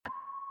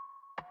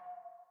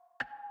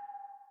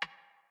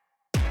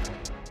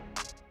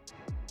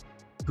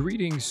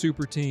Greetings,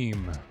 Super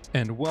Team,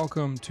 and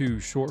welcome to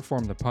Short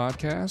Form the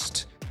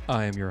Podcast.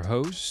 I am your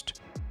host,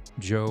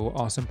 Joe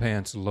Awesome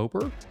Pants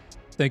Loper.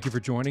 Thank you for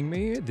joining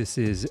me. This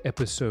is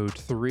episode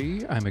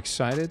 3. I'm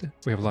excited.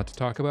 We have a lot to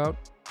talk about.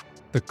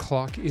 The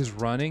clock is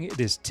running. It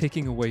is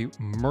ticking away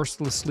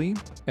mercilessly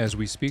as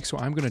we speak, so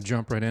I'm going to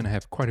jump right in. I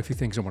have quite a few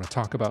things I want to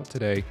talk about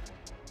today,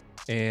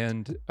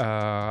 and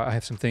I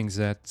have some things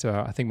that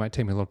I think might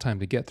take me a little time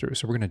to get through,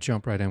 so we're going to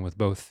jump right in with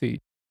both feet.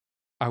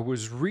 I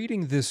was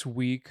reading this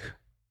week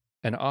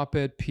an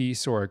op-ed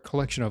piece or a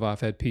collection of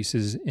op-ed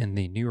pieces in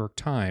the New York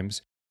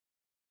Times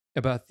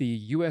about the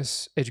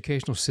U.S.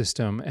 educational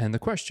system, and the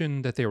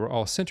question that they were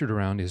all centered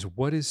around is,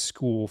 what is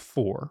school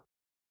for?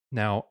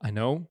 Now, I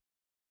know,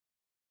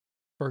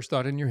 first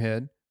thought in your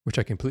head, which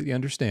I completely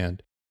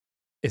understand,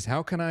 is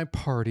how can I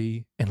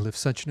party and live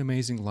such an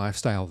amazing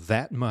lifestyle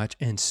that much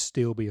and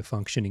still be a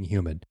functioning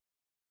human?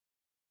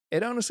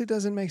 It honestly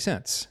doesn't make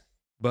sense.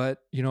 But,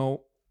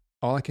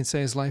 all I can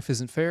say is life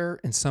isn't fair,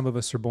 and some of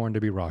us are born to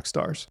be rock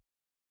stars.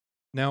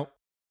 Now,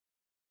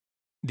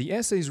 the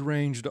essays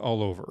ranged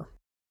all over.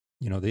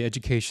 The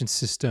education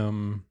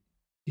system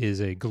is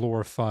a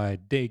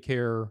glorified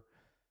daycare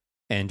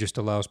and just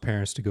allows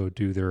parents to go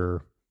do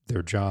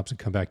their jobs and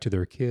come back to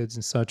their kids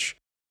and such,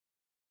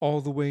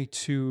 all the way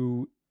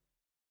to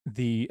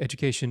the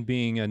education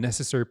being a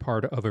necessary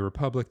part of a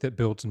republic that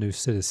builds new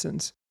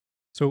citizens.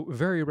 So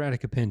very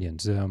erratic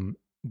opinions.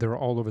 They're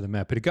all over the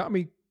map. But it got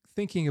me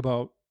thinking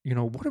about,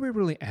 what are we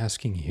really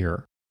asking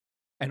here?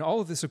 And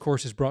all of this, of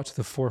course, is brought to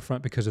the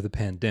forefront because of the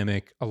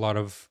pandemic. A lot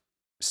of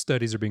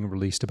studies are being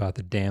released about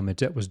the damage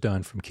that was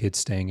done from kids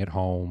staying at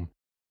home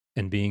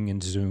and being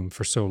in Zoom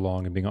for so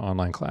long and being on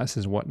online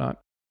classes and whatnot.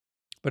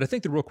 But I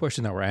think the real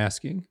question that we're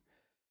asking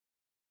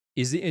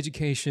is the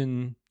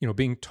education,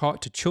 being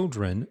taught to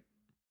children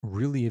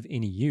really of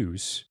any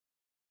use?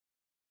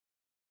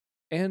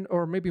 And,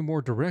 or maybe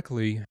more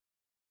directly,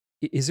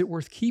 is it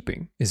worth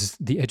keeping? Is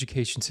the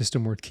education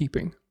system worth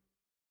keeping?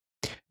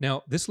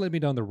 Now, this led me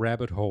down the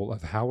rabbit hole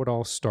of how it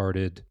all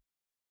started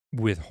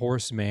with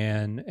Horace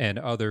Mann and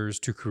others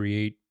to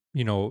create,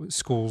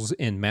 schools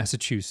in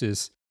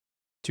Massachusetts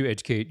to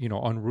educate,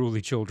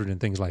 unruly children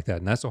and things like that.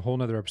 And that's a whole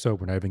nother episode.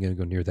 We're not even going to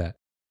go near that.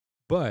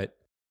 But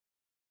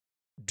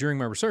during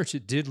my research,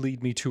 it did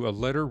lead me to a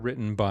letter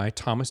written by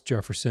Thomas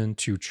Jefferson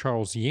to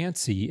Charles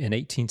Yancey in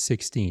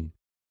 1816.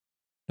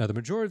 Now, the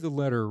majority of the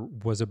letter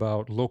was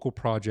about local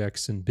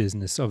projects and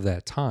business of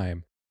that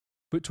time.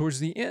 But towards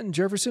the end,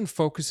 Jefferson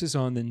focuses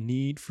on the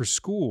need for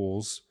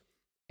schools,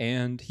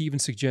 and he even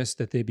suggests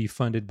that they be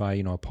funded by,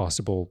 a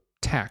possible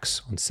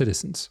tax on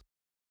citizens.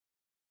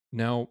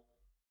 Now,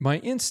 my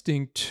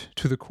instinct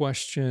to the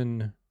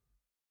question,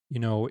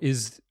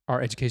 is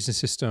our education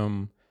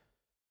system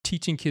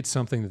teaching kids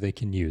something that they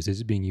can use?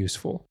 Is it being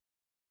useful?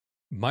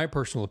 My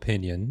personal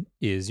opinion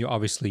is,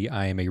 obviously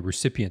I am a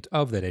recipient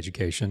of that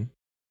education.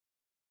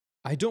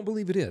 I don't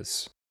believe it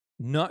is.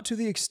 Not to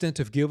the extent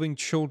of giving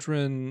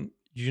children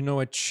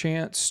a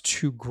chance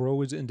to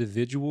grow as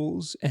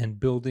individuals and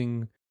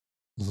building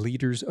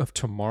leaders of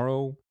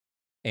tomorrow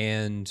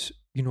and,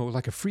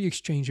 like a free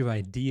exchange of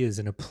ideas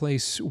in a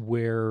place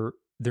where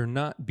they're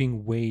not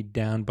being weighed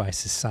down by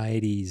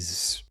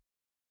society's,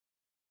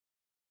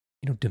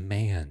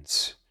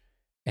 demands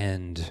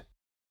and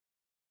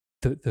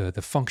the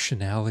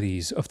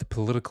functionalities of the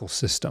political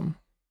system,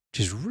 which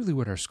is really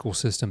what our school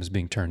system is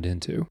being turned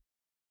into.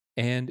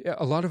 And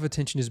a lot of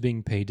attention is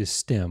being paid to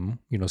STEM,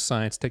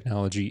 science,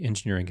 technology,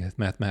 engineering, and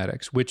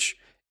mathematics, which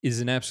is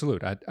an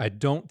absolute. I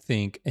don't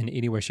think in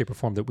any way, shape, or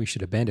form that we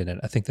should abandon it.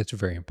 I think that's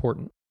very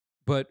important.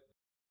 But,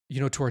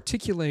 to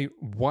articulate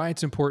why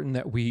it's important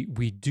that we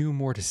do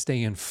more to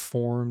stay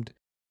informed,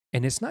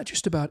 and it's not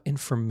just about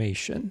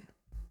information.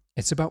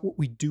 It's about what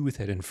we do with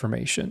that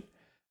information.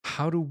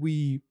 How do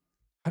we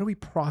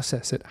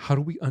process it? How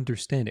do we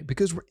understand it?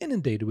 Because we're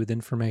inundated with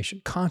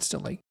information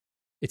constantly.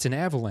 It's an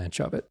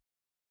avalanche of it.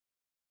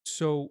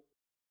 So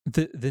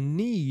the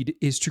need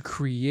is to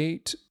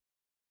create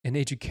an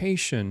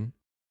education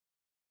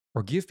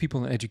or give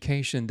people an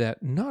education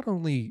that not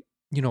only,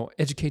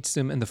 educates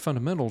them in the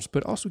fundamentals,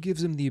 but also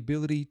gives them the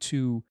ability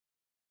to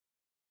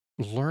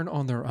learn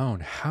on their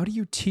own. How do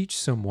you teach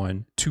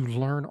someone to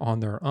learn on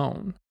their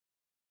own?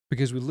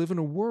 Because we live in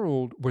a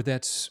world where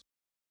that's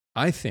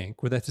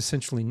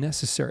essentially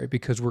necessary,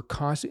 because we're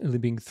constantly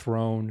being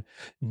thrown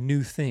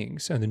new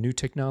things and the new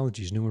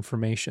technologies, new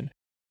information.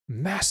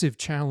 Massive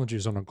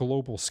challenges on a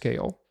global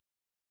scale.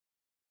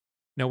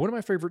 Now, one of my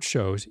favorite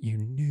shows, you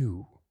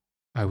knew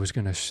I was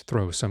going to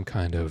throw some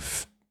kind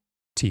of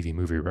TV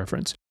movie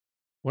reference.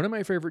 One of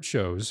my favorite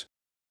shows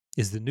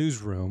is The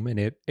Newsroom, and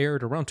it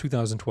aired around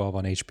 2012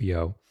 on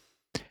HBO.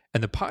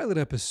 And the pilot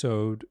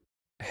episode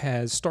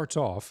starts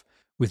off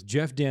with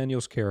Jeff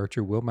Daniels'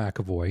 character, Will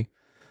McAvoy,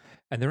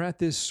 and they're at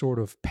this sort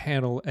of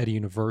panel at a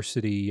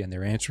university, and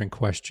they're answering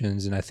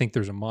questions, and I think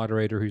there's a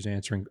moderator who's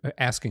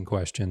asking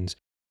questions.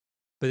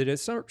 But at a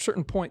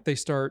certain point, they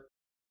start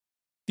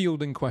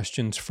fielding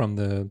questions from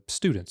the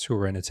students who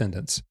are in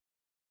attendance.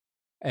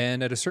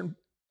 And at a certain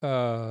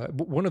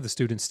one of the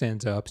students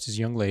stands up, it's this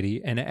young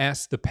lady, and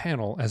asks the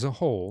panel as a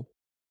whole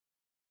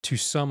to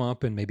sum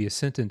up in maybe a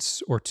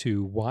sentence or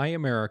two why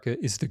America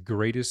is the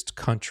greatest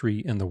country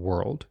in the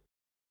world.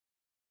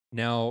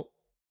 Now,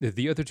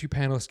 the other two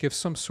panelists give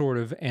some sort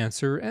of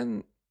answer,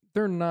 and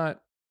they're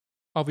not.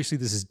 Obviously,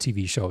 this is a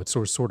TV show. It's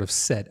sort of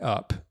set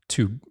up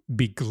to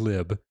be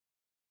glib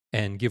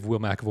and give Will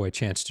McAvoy a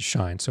chance to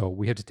shine. So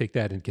we have to take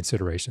that into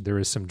consideration. There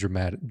is some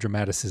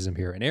dramaticism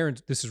here.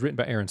 And this is written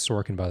by Aaron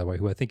Sorkin, by the way,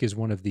 who I think is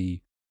one of the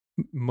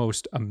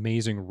most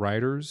amazing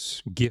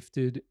writers,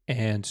 gifted,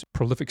 and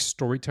prolific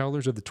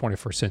storytellers of the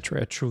 21st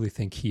century. I truly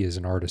think he is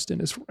an artist in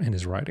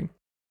his writing.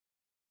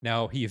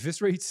 Now,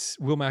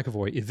 Will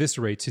McAvoy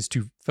eviscerates his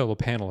two fellow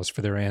panelists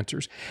for their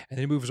answers, and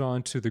then moves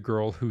on to the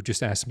girl who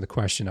just asked him the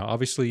question. Now,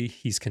 obviously,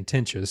 he's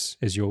contentious,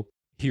 as you'll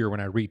hear when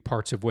I read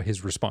parts of what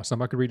his response. I'm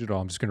not going to read it all.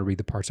 I'm just going to read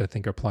the parts I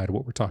think apply to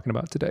what we're talking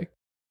about today.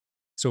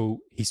 So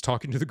he's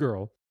talking to the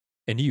girl,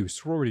 and you,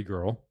 sorority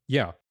girl,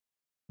 yeah.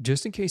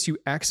 Just in case you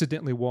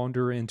accidentally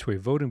wander into a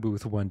voting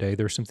booth one day,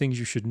 there's some things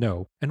you should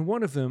know. And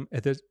one of them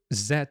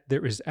is that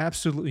there is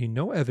absolutely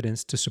no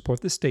evidence to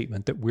support the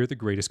statement that we're the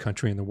greatest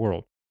country in the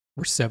world.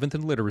 We're 7th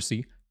in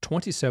literacy,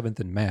 27th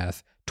in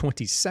math,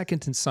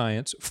 22nd in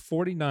science,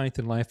 49th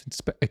in life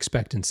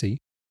expectancy,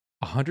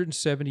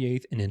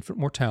 178th in infant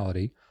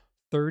mortality,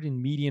 3rd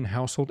in median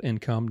household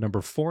income,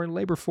 number 4 in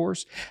labor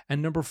force,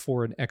 and number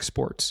 4 in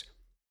exports.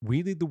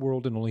 We lead the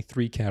world in only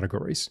 3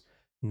 categories: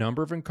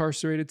 number of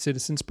incarcerated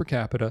citizens per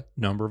capita,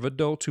 number of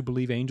adults who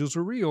believe angels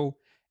are real,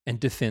 and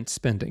defense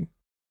spending.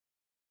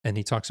 And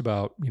he talks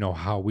about,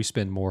 how we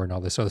spend more and all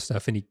this other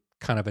stuff, and he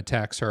kind of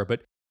attacks her,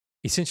 but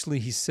essentially,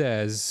 he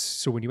says,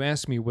 so when you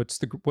ask me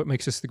what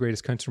makes us the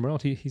greatest country in the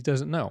world, he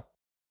doesn't know.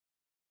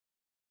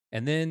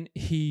 And then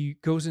he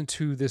goes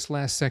into this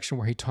last section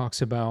where he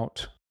talks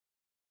about,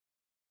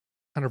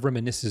 kind of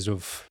reminisces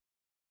of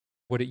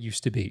what it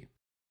used to be.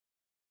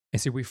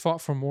 And so we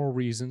fought for moral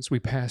reasons. We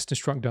passed and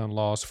struck down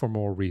laws for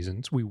moral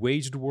reasons. We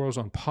waged wars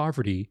on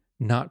poverty,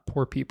 not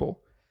poor people.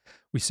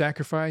 We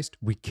sacrificed.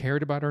 We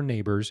cared about our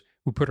neighbors.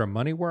 We put our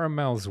money where our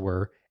mouths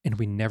were, and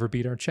we never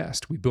beat our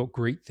chest. We built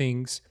great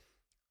things,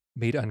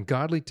 made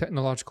ungodly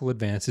technological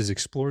advances,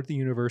 explored the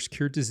universe,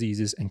 cured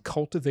diseases, and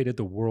cultivated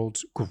the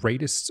world's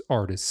greatest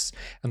artists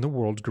and the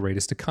world's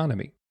greatest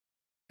economy.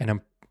 And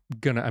I'm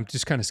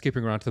just kind of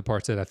skipping around to the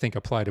parts that I think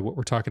apply to what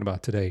we're talking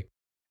about today.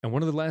 And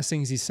one of the last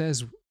things he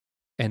says,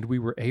 and we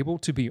were able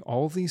to be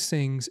all these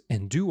things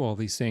and do all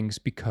these things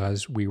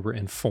because we were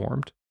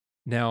informed.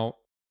 Now,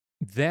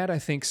 that I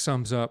think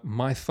sums up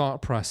my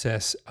thought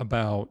process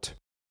about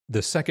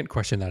the second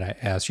question that I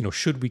asked,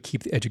 should we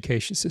keep the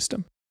education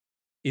system?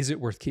 Is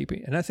it worth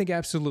keeping? And I think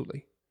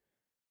absolutely.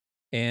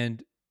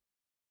 And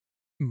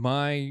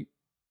my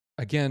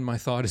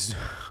thought is,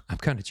 I'm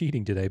kind of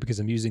cheating today because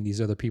I'm using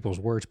these other people's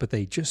words, but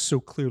they just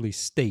so clearly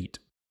state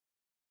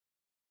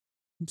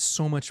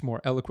so much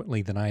more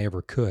eloquently than I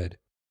ever could.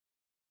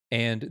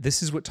 And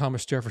this is what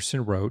Thomas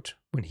Jefferson wrote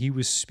when he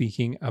was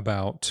speaking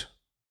about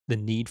the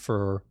need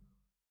for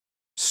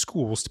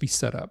schools to be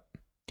set up.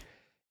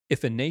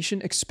 If a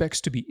nation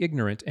expects to be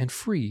ignorant and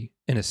free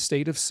in a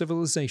state of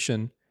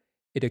civilization,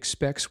 it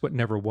expects what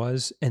never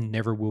was and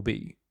never will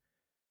be.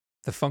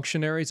 The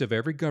functionaries of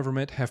every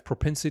government have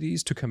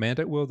propensities to command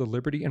at will the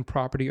liberty and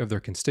property of their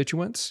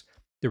constituents.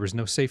 There is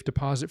no safe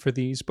deposit for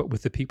these but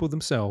with the people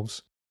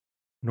themselves,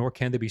 nor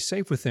can they be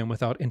safe with them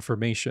without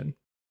information.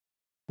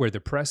 Where the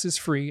press is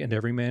free and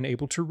every man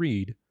able to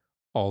read,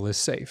 all is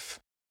safe.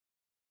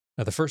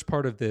 Now, the first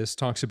part of this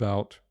talks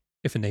about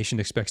if a nation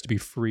expects to be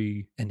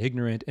free and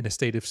ignorant in a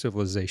state of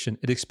civilization,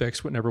 it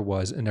expects what never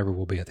was and never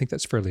will be. I think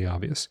that's fairly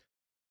obvious.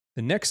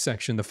 The next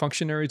section, the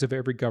functionaries of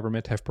every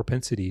government have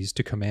propensities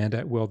to command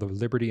at will the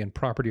liberty and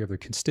property of their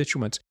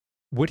constituents.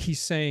 What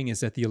he's saying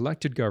is that the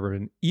elected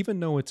government, even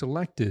though it's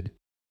elected,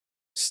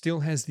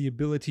 still has the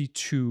ability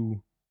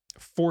to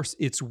force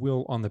its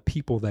will on the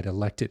people that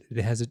elect it.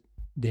 It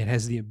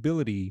has the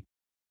ability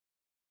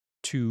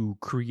to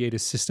create a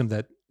system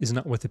that is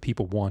not what the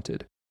people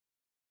wanted.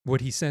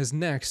 What he says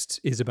next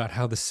is about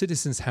how the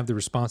citizens have the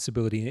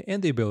responsibility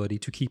and the ability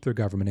to keep their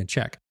government in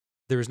check.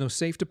 There is no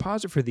safe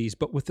deposit for these,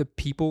 but with the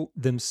people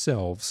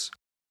themselves,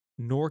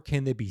 nor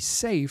can they be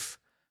safe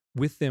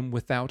with them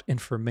without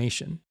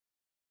information.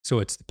 So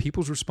it's the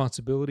people's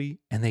responsibility,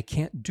 and they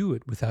can't do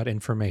it without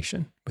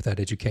information, without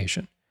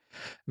education.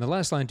 And the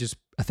last line just,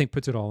 I think,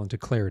 puts it all into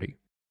clarity.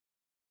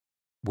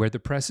 Where the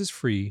press is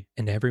free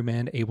and every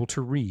man able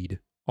to read,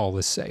 all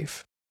is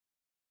safe.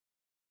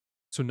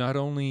 So not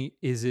only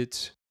is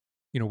it,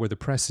 where the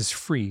press is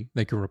free,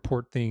 they can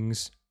report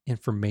things,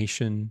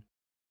 information,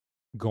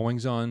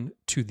 goings on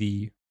to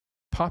the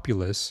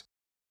populace,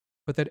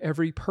 but that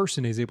every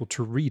person is able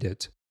to read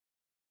it.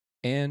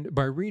 And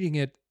by reading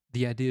it,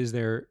 the idea is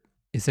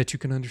that you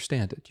can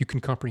understand it, you can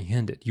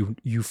comprehend it, you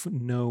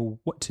know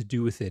what to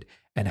do with it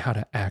and how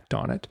to act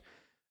on it.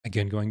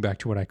 Again, going back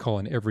to what I call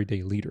an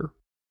everyday leader.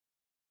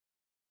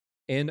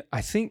 And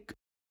I think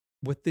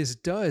what this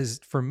does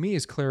for me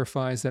is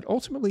clarifies that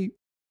ultimately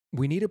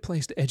we need a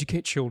place to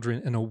educate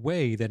children in a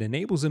way that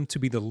enables them to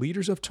be the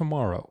leaders of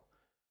tomorrow.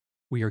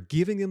 We are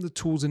giving them the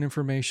tools and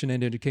information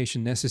and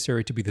education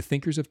necessary to be the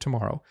thinkers of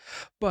tomorrow,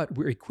 but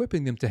we're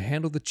equipping them to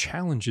handle the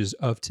challenges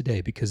of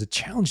today, because the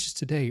challenges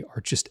today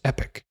are just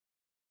epic.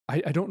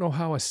 I don't know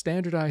how a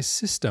standardized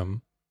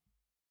system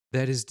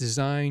that is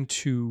designed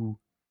to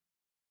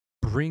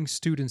bring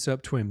students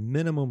up to a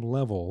minimum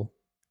level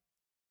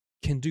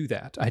can do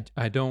that.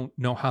 I don't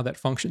know how that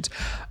functions.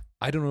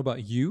 I don't know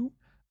about you.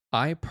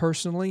 I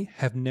personally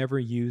have never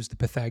used the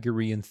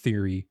Pythagorean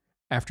theory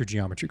after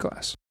geometry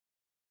class,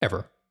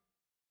 ever.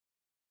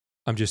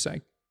 I'm just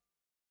saying.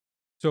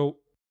 So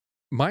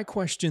my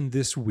question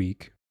this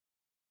week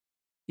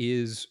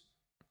is,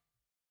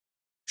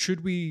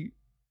 should we,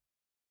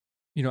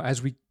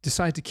 as we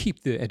decide to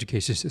keep the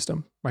education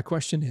system, my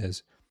question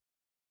is,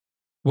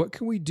 what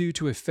can we do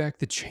to effect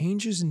the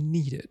changes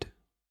needed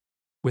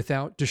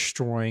without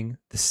destroying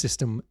the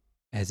system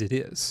as it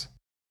is?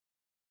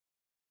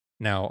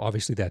 Now,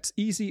 obviously that's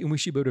easy, and we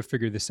should be able to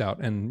figure this out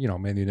in,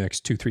 maybe the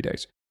next 2-3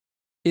 days.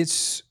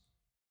 It's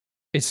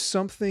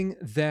something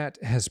that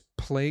has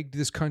plagued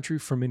this country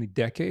for many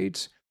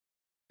decades.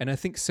 And I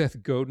think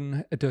Seth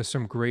Godin does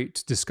some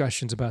great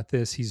discussions about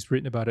this. He's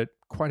written about it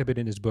quite a bit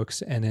in his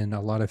books and in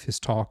a lot of his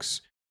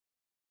talks,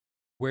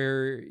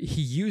 where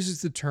he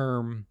uses the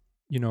term,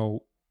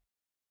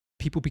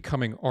 people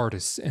becoming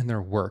artists in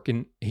their work.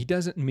 And he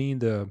doesn't mean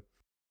the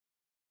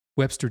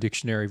Webster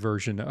Dictionary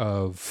version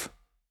of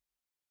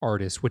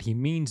artist. What he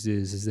means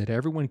is that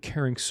everyone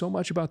caring so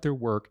much about their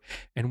work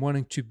and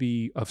wanting to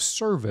be of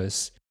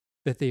service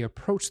that they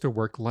approach their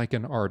work like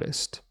an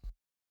artist.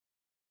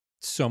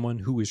 Someone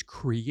who is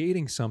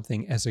creating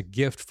something as a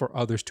gift for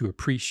others to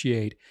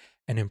appreciate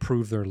and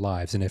improve their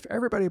lives. And if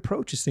everybody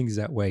approaches things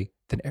that way,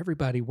 then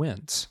everybody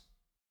wins.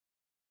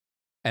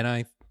 And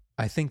I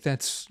think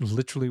that's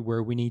literally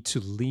where we need to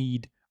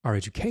lead our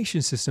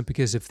education system,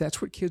 because if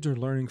that's what kids are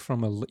learning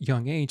from a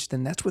young age,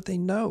 then that's what they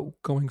know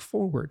going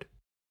forward.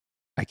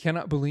 I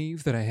cannot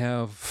believe that I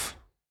have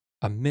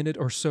a minute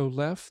or so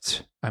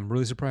left. I'm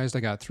really surprised I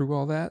got through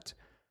all that.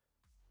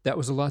 That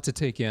was a lot to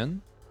take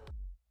in.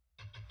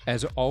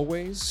 As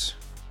always,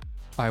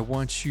 I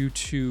want you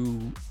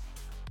to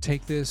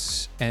take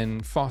this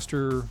and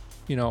foster,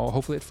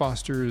 hopefully it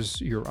fosters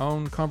your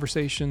own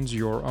conversations,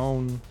 your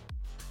own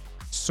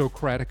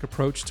Socratic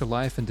approach to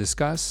life and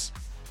discuss.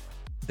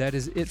 That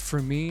is it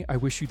for me. I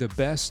wish you the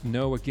best.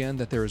 Know again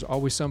that there is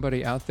always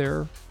somebody out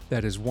there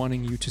that is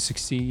wanting you to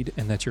succeed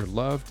and that you're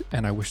loved,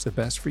 and I wish the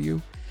best for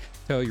you.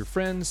 Tell your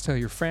friends, tell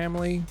your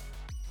family,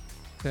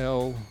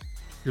 tell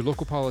your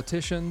local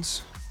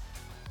politicians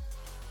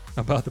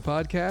about the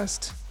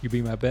podcast. You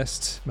be my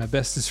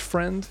bestest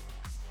friend.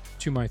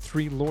 To my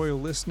 3 loyal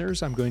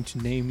listeners, I'm going to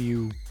name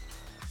you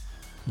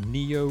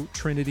Neo,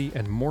 Trinity,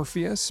 and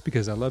Morpheus,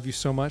 because I love you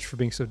so much for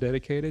being so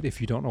dedicated.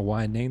 If you don't know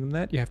why I named them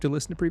that, you have to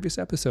listen to previous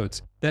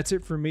episodes. That's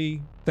it for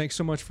me. Thanks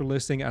so much for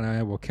listening, and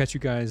I will catch you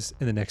guys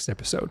in the next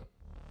episode.